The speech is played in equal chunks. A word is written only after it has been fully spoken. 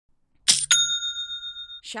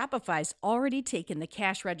Shopify's already taken the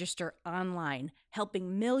cash register online,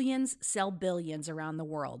 helping millions sell billions around the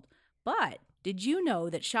world. But did you know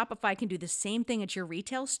that Shopify can do the same thing at your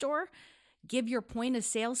retail store? Give your point of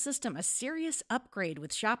sale system a serious upgrade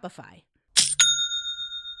with Shopify.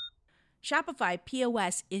 Shopify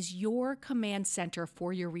POS is your command center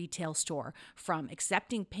for your retail store. From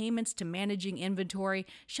accepting payments to managing inventory,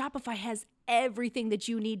 Shopify has everything that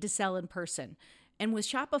you need to sell in person. And with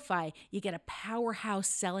Shopify, you get a powerhouse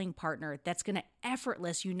selling partner that's going to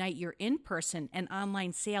effortlessly unite your in-person and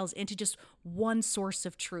online sales into just one source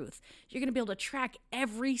of truth. You're going to be able to track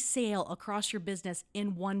every sale across your business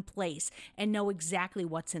in one place and know exactly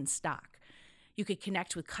what's in stock. You could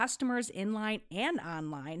connect with customers inline and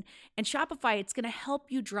online. And Shopify, it's going to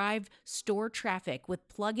help you drive store traffic with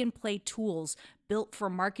plug-and-play tools built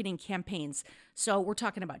for marketing campaigns. So we're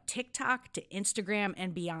talking about TikTok to Instagram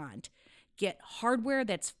and beyond. Get hardware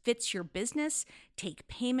that fits your business, take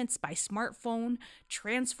payments by smartphone,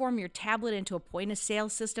 transform your tablet into a point-of-sale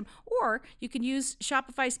system, or you can use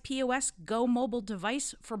Shopify's POS Go mobile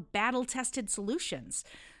device for battle-tested solutions.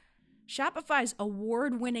 Shopify's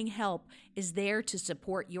award-winning help is there to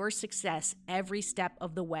support your success every step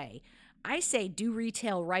of the way. I say do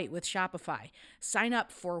retail right with Shopify. Sign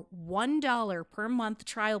up for $1 per month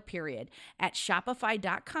trial period at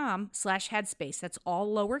shopify.com/headspace. That's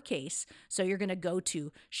all lowercase. So you're going to go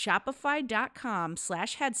to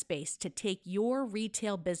shopify.com/headspace to take your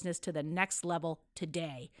retail business to the next level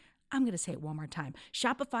today. I'm going to say it one more time.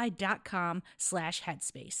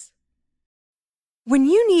 Shopify.com/headspace. When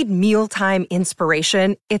you need mealtime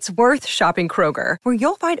inspiration, it's worth shopping Kroger, where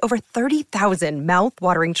you'll find over 30,000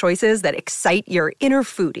 mouth-watering choices that excite your inner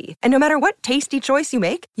foodie. And no matter what tasty choice you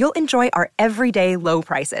make, you'll enjoy our everyday low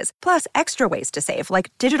prices, plus extra ways to save,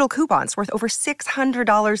 like digital coupons worth over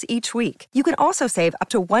 $600 each week. You can also save up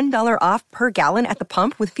to $1 off per gallon at the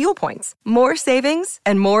pump with fuel points. More savings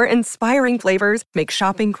and more inspiring flavors make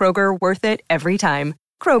shopping Kroger worth it every time.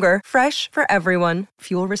 Kroger, fresh for everyone.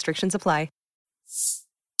 Fuel restrictions apply.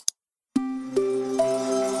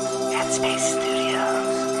 Headspace Studios.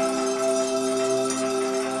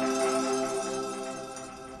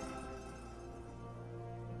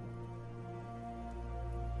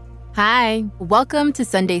 Hi, welcome to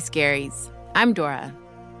Sunday Scaries. I'm Dora.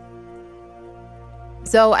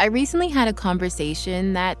 So I recently had a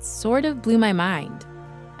conversation that sort of blew my mind.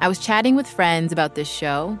 I was chatting with friends about this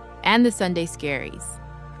show and the Sunday Scaries.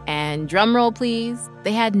 And drumroll please,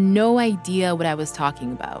 they had no idea what I was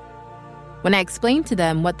talking about. When I explained to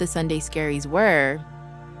them what the Sunday Scaries were,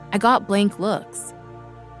 I got blank looks.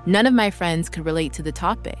 None of my friends could relate to the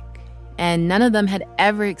topic, and none of them had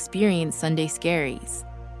ever experienced Sunday Scaries.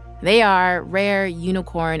 They are rare,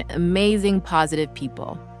 unicorn, amazing, positive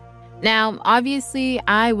people. Now, obviously,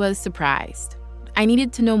 I was surprised. I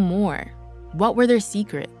needed to know more. What were their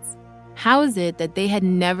secrets? How is it that they had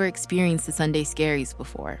never experienced the Sunday Scaries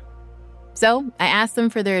before? So I asked them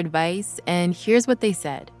for their advice, and here's what they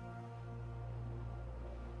said.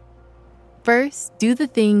 First, do the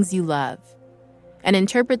things you love, and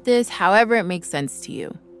interpret this however it makes sense to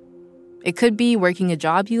you. It could be working a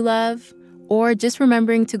job you love, or just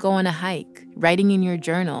remembering to go on a hike, writing in your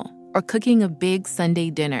journal, or cooking a big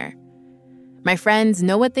Sunday dinner. My friends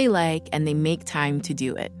know what they like, and they make time to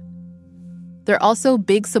do it. They're also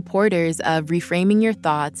big supporters of reframing your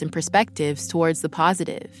thoughts and perspectives towards the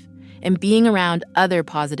positive and being around other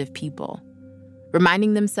positive people,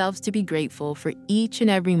 reminding themselves to be grateful for each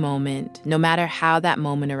and every moment, no matter how that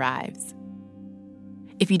moment arrives.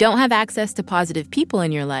 If you don't have access to positive people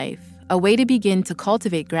in your life, a way to begin to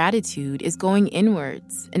cultivate gratitude is going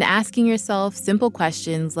inwards and asking yourself simple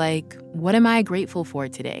questions like, what am I grateful for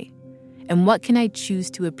today? And what can I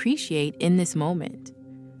choose to appreciate in this moment?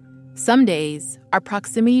 Some days, our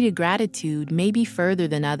proximity to gratitude may be further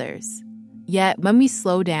than others. Yet, when we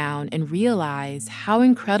slow down and realize how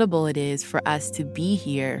incredible it is for us to be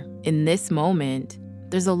here in this moment,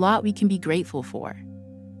 there's a lot we can be grateful for.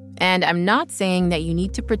 And I'm not saying that you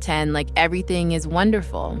need to pretend like everything is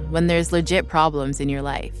wonderful when there's legit problems in your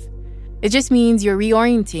life. It just means you're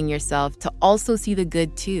reorienting yourself to also see the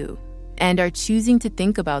good too, and are choosing to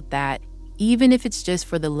think about that, even if it's just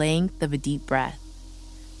for the length of a deep breath.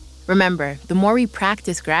 Remember, the more we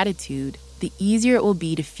practice gratitude, the easier it will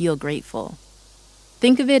be to feel grateful.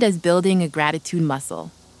 Think of it as building a gratitude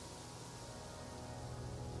muscle.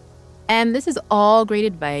 And this is all great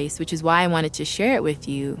advice, which is why I wanted to share it with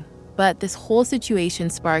you. But this whole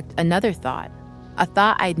situation sparked another thought, a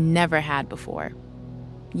thought I'd never had before.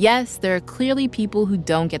 Yes, there are clearly people who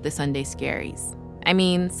don't get the Sunday Scaries. I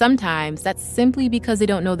mean, sometimes that's simply because they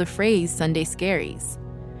don't know the phrase Sunday Scaries.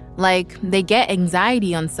 Like, they get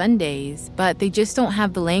anxiety on Sundays, but they just don't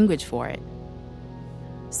have the language for it.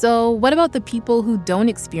 So, what about the people who don't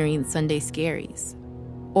experience Sunday scaries?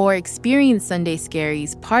 Or experience Sunday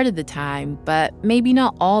scaries part of the time, but maybe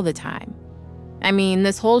not all the time? I mean,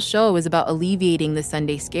 this whole show is about alleviating the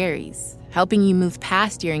Sunday scaries, helping you move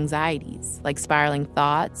past your anxieties, like spiraling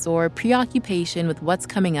thoughts or preoccupation with what's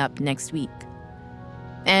coming up next week.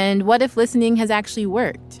 And what if listening has actually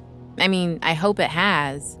worked? I mean, I hope it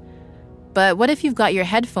has. But what if you've got your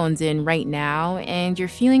headphones in right now and you're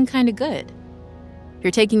feeling kind of good?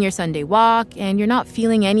 You're taking your Sunday walk and you're not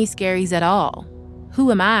feeling any scaries at all. Who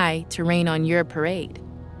am I to rain on your parade?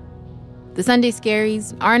 The Sunday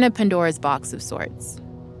scaries aren't a Pandora's box of sorts.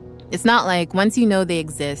 It's not like once you know they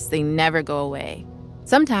exist, they never go away.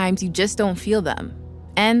 Sometimes you just don't feel them.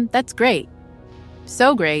 And that's great.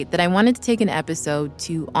 So great that I wanted to take an episode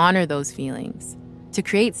to honor those feelings, to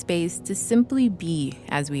create space to simply be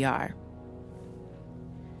as we are.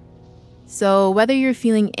 So whether you're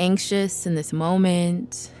feeling anxious in this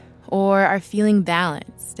moment or are feeling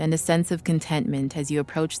balanced and a sense of contentment as you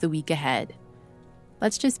approach the week ahead,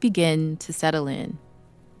 let's just begin to settle in.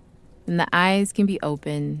 And the eyes can be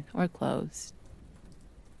open or closed.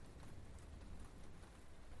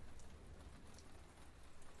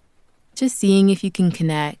 Just seeing if you can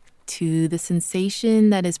connect to the sensation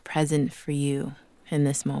that is present for you in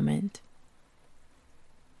this moment.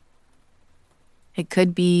 It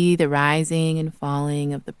could be the rising and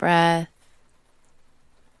falling of the breath,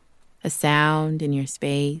 a sound in your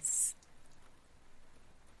space,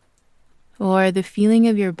 or the feeling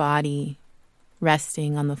of your body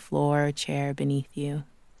resting on the floor or chair beneath you.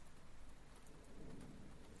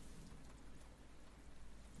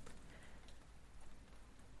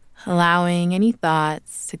 Allowing any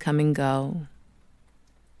thoughts to come and go,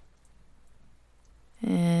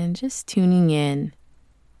 and just tuning in.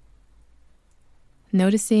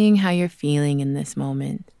 Noticing how you're feeling in this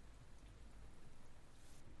moment.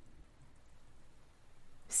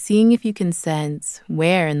 Seeing if you can sense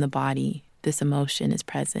where in the body this emotion is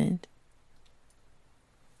present.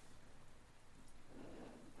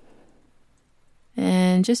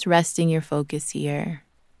 And just resting your focus here.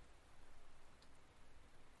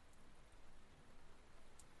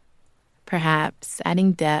 Perhaps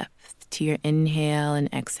adding depth to your inhale and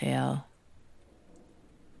exhale.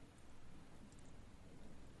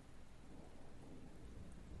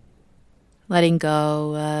 Letting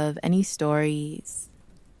go of any stories,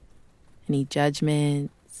 any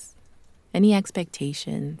judgments, any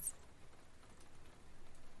expectations.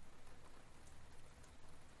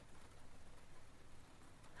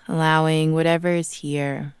 Allowing whatever is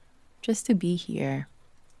here just to be here.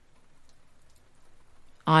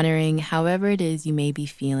 Honoring however it is you may be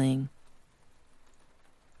feeling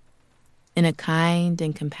in a kind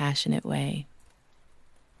and compassionate way.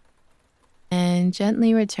 And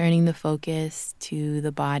gently returning the focus to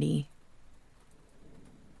the body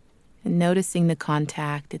and noticing the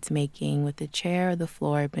contact it's making with the chair or the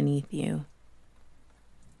floor beneath you.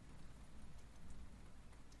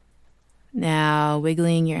 Now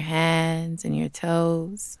wiggling your hands and your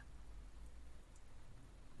toes.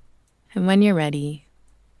 And when you're ready,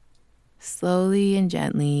 slowly and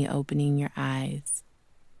gently opening your eyes.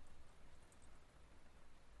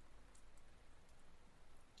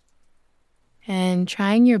 And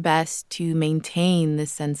trying your best to maintain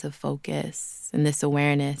this sense of focus and this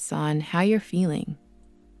awareness on how you're feeling.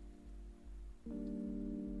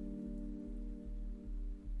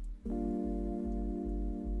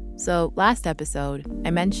 So, last episode,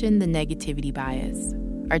 I mentioned the negativity bias,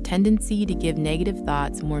 our tendency to give negative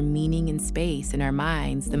thoughts more meaning and space in our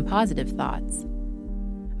minds than positive thoughts.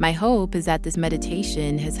 My hope is that this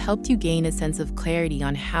meditation has helped you gain a sense of clarity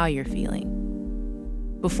on how you're feeling.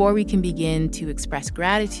 Before we can begin to express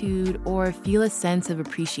gratitude or feel a sense of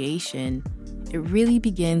appreciation, it really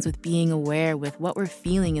begins with being aware with what we're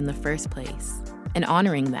feeling in the first place and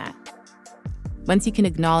honoring that. Once you can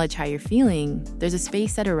acknowledge how you're feeling, there's a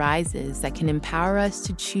space that arises that can empower us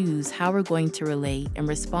to choose how we're going to relate and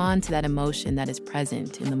respond to that emotion that is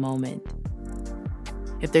present in the moment.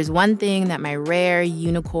 If there's one thing that my rare,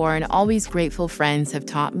 unicorn, always grateful friends have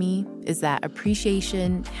taught me, is that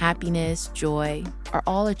appreciation, happiness, joy are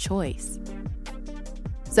all a choice.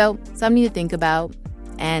 So, something to think about.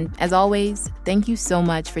 And as always, thank you so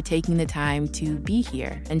much for taking the time to be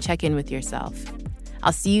here and check in with yourself.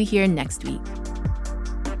 I'll see you here next week.